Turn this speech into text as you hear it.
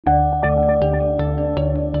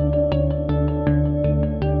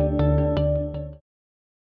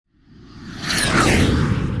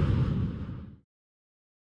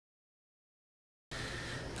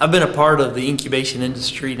I've been a part of the incubation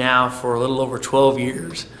industry now for a little over 12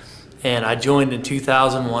 years, and I joined in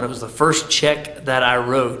 2001. It was the first check that I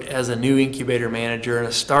wrote as a new incubator manager in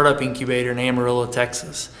a startup incubator in Amarillo,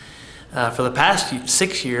 Texas. For the past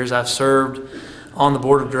 6 years, I've served on the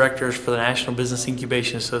board of directors for the National Business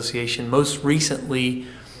Incubation Association, most recently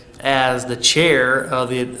as the chair of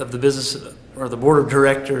the business or the board of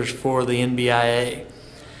directors for the NBIA.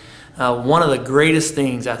 One of the greatest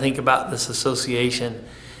things I think about this association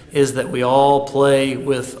is that we all play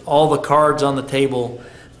with all the cards on the table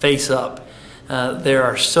face up. There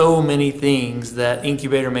are so many things that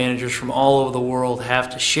incubator managers from all over the world have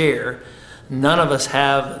to share. None of us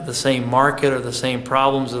have the same market or the same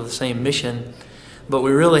problems or the same mission, but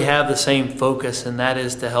we really have the same focus, and that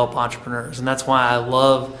is to help entrepreneurs. And that's why I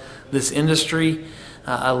love this industry.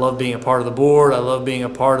 I love being a part of the board. I love being a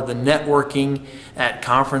part of the networking at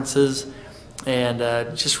conferences, and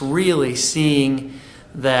just really seeing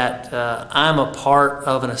that I'm a part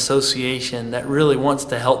of an association that really wants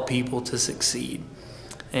to help people to succeed.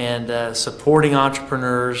 And supporting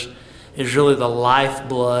entrepreneurs is really the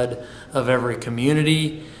lifeblood of every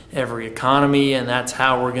community, every economy, and that's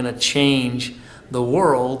how we're going to change the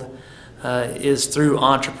world, is through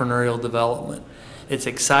entrepreneurial development. It's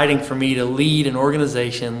exciting for me to lead an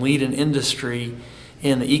organization, lead an industry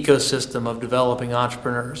in the ecosystem of developing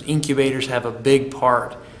entrepreneurs. Incubators have a big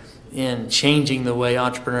part in changing the way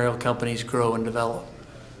entrepreneurial companies grow and develop.